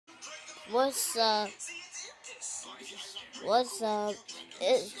What's up? What's up?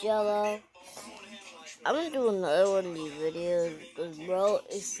 It's Jello. I'm gonna do another one of these videos because, bro,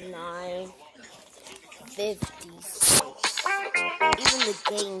 it's 9:56. Even the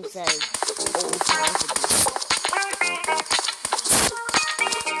game says, oh, it's 9:56.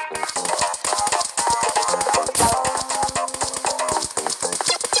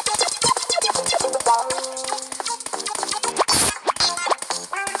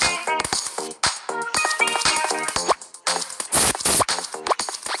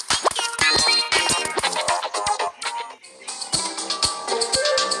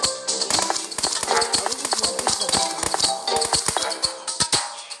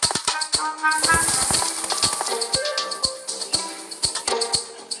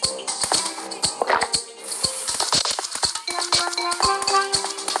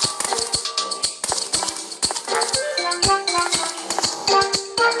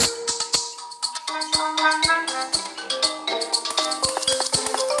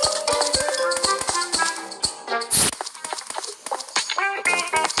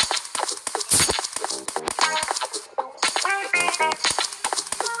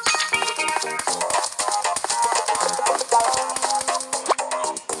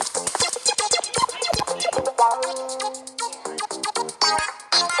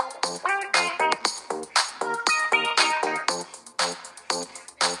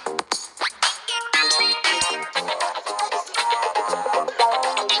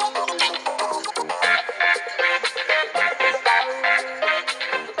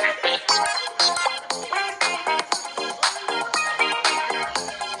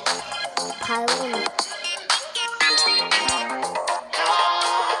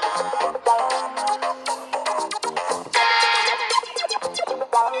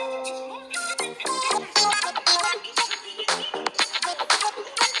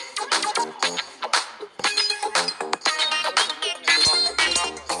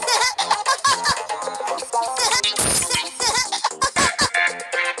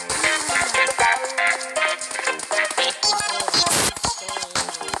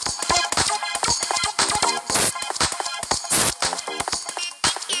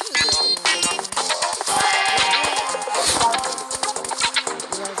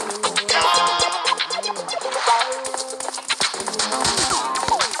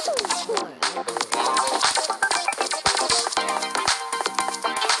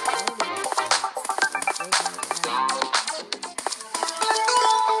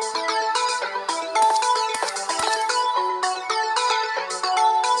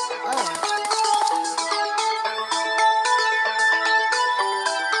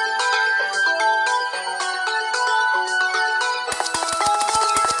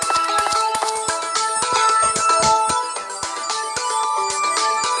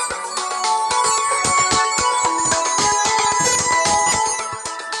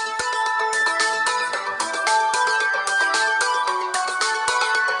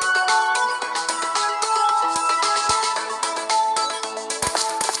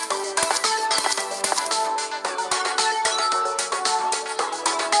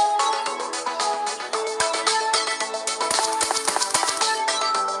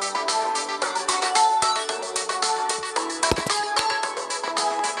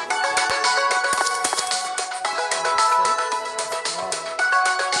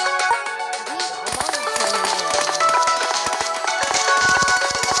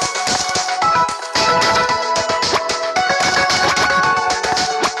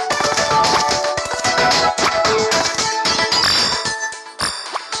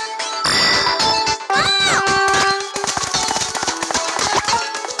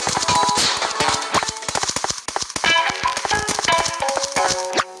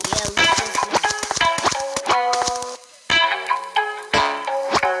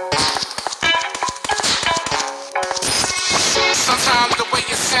 Sometimes the way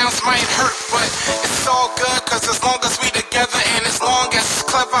it sounds might hurt, but it's all good, cause as long as we together and as long as it's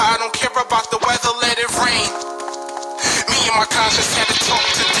clever, I don't care about the weather, let it rain. Me and my conscience had a talk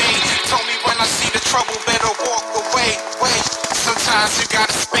today, told me when I see the trouble, better walk away. Wait, sometimes you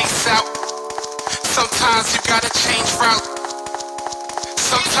gotta space out, sometimes you gotta change route,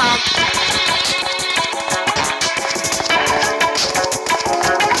 sometimes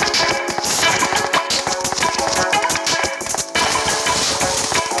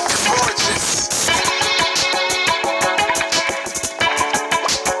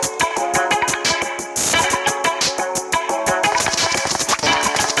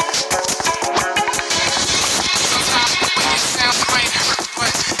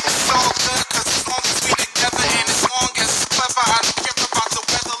I don't care about the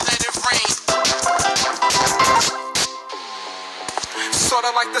weather, let it rain.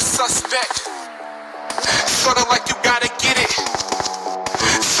 like the suspect. Sorta like you gotta get it.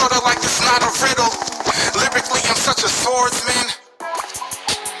 Sorta like it's not a riddle. Lyrically, I'm such a swordsman.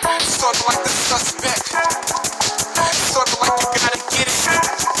 Sorta like the suspect. Sorta like you gotta get it.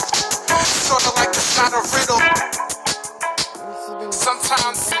 Sorta like it's not a riddle.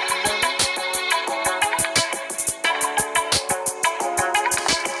 Sometimes.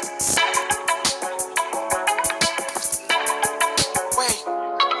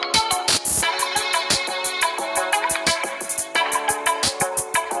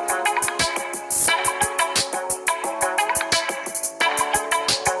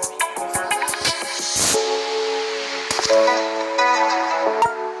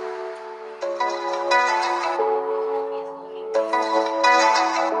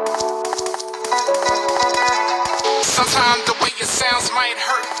 Sometimes the way it sounds might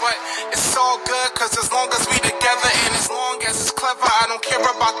hurt, but it's all good, cause as long as we together and as long as it's clever, I don't care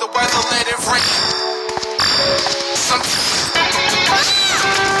about the weather, let it rain.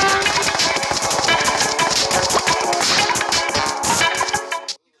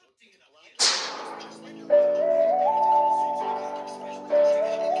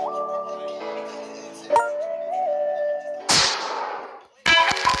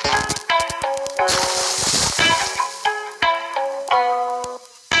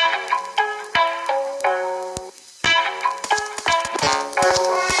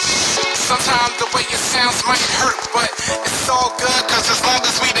 Sometimes the way it sounds might hurt, but it's all good, cause as long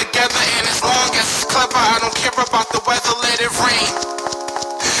as we together and as long as it's clever, I don't care about the weather, let it rain.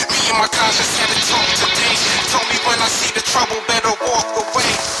 Me and my conscience had a talk today. Told me when I see the trouble, better walk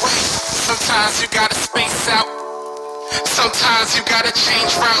away. Wait, sometimes you gotta space out. Sometimes you gotta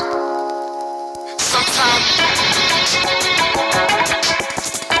change route. Sometimes.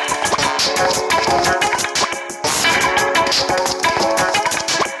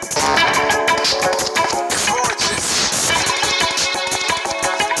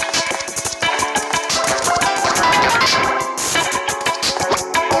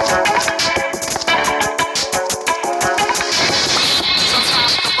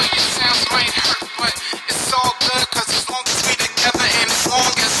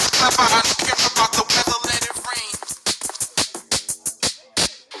 I don't care about the weather, let it rain.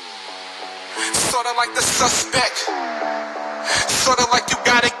 Sorta like the suspect. Sorta like you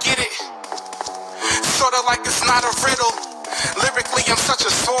gotta get it. Sorta like it's not a riddle. Lyrically, I'm such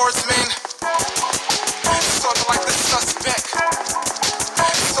a swordsman. Sorta like the suspect.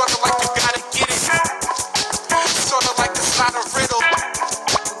 Sorta like you gotta get it. Sorta like it's not a riddle.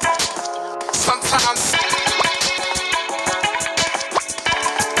 Sometimes.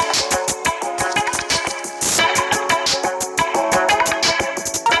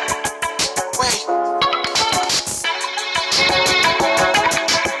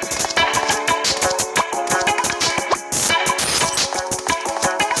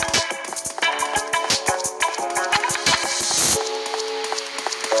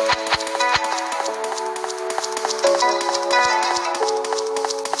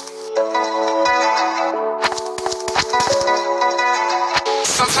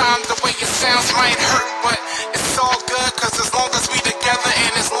 Sometimes the way it sounds might hurt, but it's all good, cause as long as we together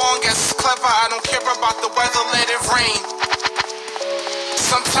and as long as it's clever, I don't care about the weather, let it rain.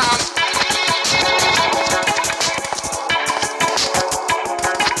 Sometimes.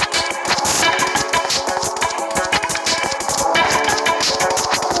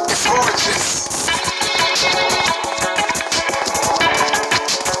 It's gorgeous.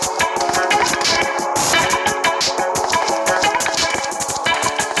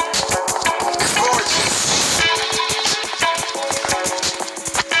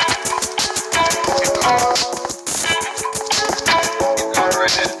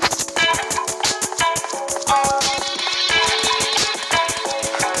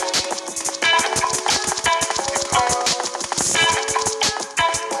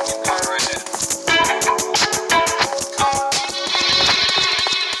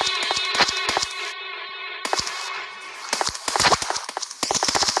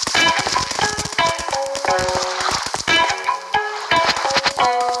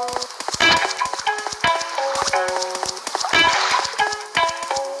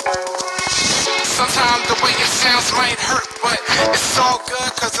 Sometimes the way it sounds might hurt, but it's all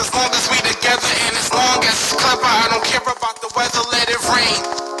good, cause as long as we together and as long as it's clever, I don't care about the weather, let it rain.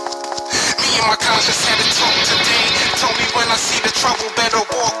 Me and my conscience had a talk today. Told me when I see the trouble, better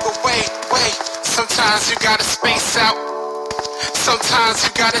walk away. Wait, sometimes you gotta space out. Sometimes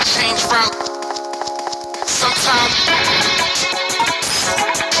you gotta change route. Sometimes.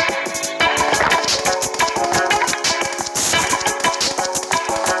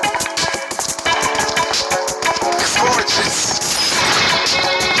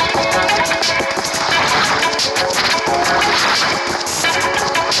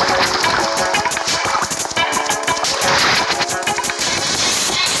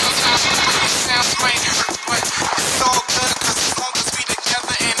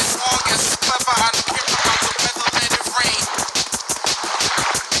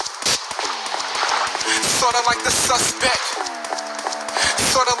 Sorta like the suspect.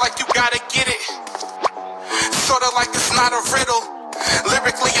 Sorta like you gotta get it. Sorta like it's not a riddle.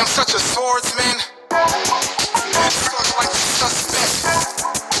 Lyrically, I'm such a swordsman. Sorta like the suspect.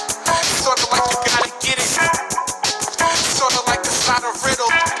 Sorta like you gotta get it. Sorta like it's not a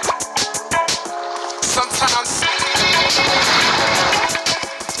riddle. Sometimes.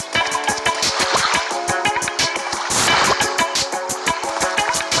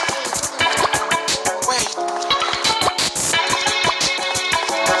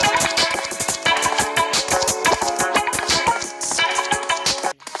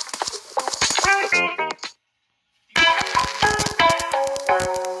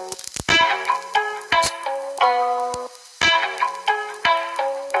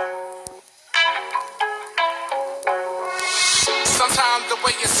 Sometimes the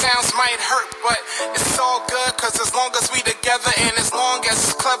way it sounds might hurt, but it's all good, cause as long as we together and as long as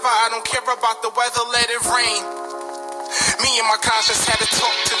it's clever, I don't care about the weather, let it rain. Me and my conscience had a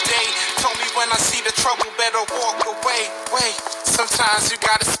talk today, told me when I see the trouble, better walk away. Wait, sometimes you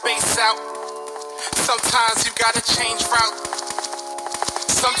gotta space out, sometimes you gotta change route,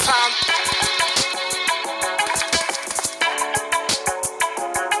 sometimes.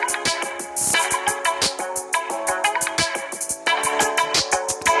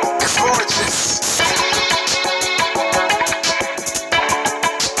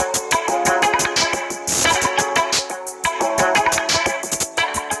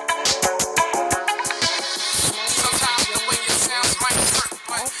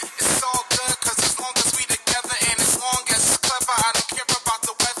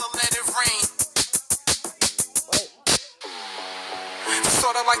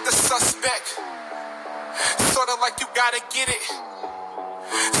 Sorta like the suspect. Sorta like you gotta get it.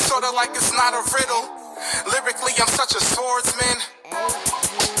 Sorta like it's not a riddle. Lyrically, I'm such a swordsman.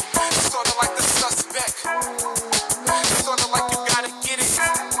 Sorta like the suspect. Sorta like you gotta get it.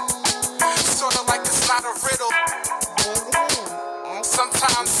 Sorta like it's not a riddle.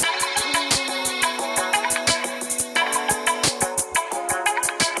 Sometimes.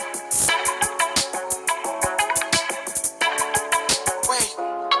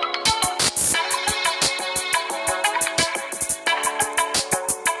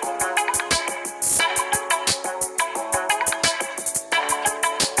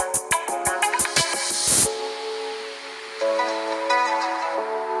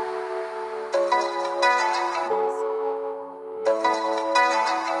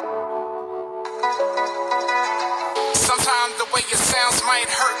 Sometimes the way it sounds might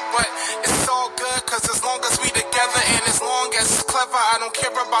hurt, but it's all good, cause as long as we together and as long as it's clever, I don't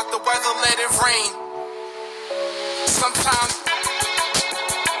care about the weather, let it rain. Sometimes.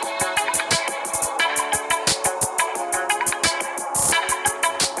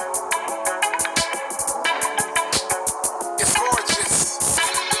 It's gorgeous.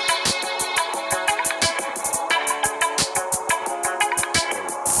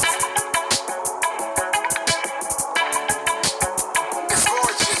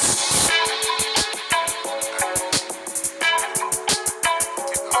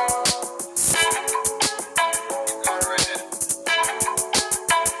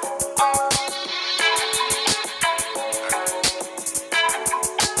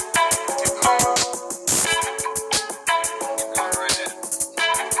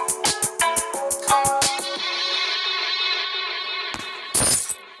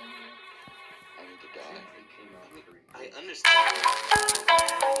 I understand.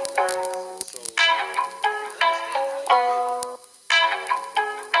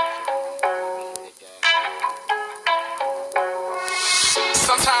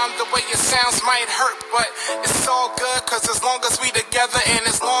 Sometimes the way it sounds might hurt, but it's all good, cause as long as we together and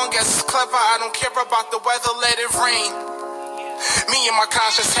as long as it's clever, I don't care about the weather, let it rain. Me and my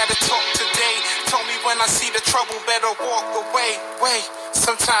conscience had a talk today, told me when I see the trouble, better walk away. Wait,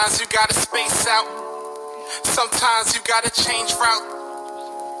 sometimes you gotta space out, sometimes you gotta change route,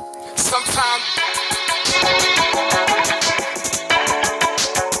 sometimes.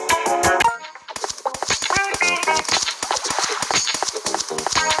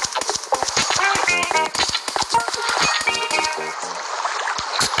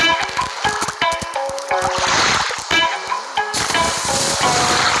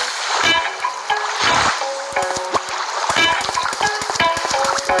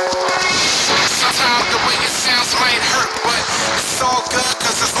 Might hurt, but it's all good,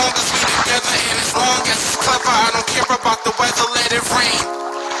 cause as long as we together and as long as it's clever, I don't care about the weather, let it rain.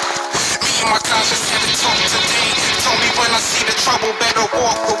 Me and my conscience had a talk today, told me when I see the trouble, better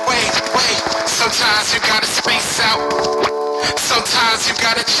walk away. Wait, sometimes you gotta space out, sometimes you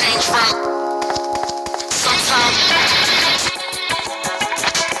gotta change route, time.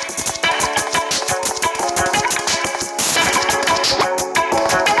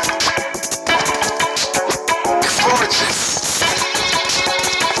 It's gorgeous.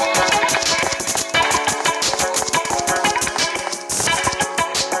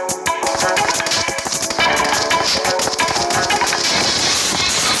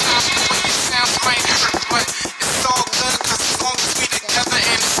 Sometimes the way it sounds might hurt, but it's all good, cause as long as we together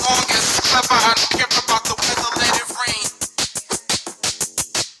and as long as it's clever, I don't care about the weather, let it rain.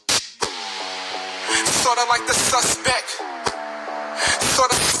 Sorta like the suspect,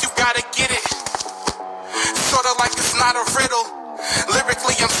 sorta like you gotta get it, sorta like it's not a riddle.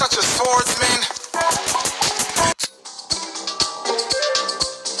 Lyrically, I'm such a swordsman.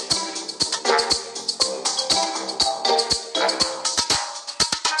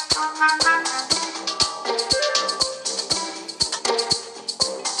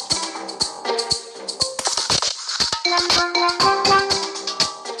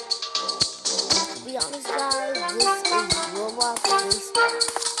 To be honest, guys, this is Roblox based.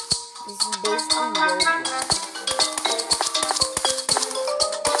 This is basically Roblox.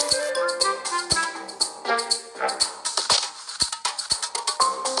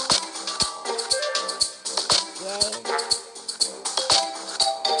 Yay.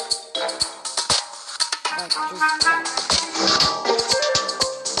 Like just that.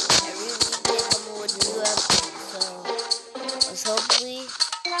 Every week they come up with new episodes, so let's hopefully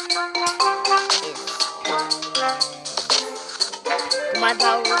my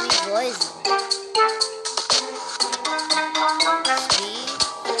power will be poison. Speed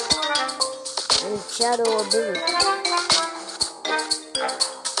and shadow ability.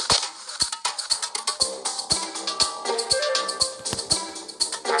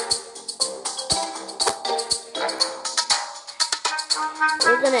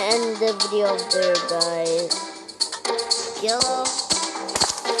 We're gonna end the video there, guys. Yellow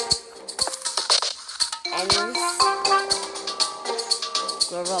and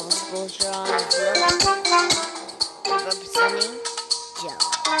Global exposure on yellow, representing Jello.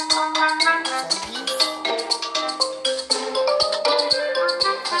 So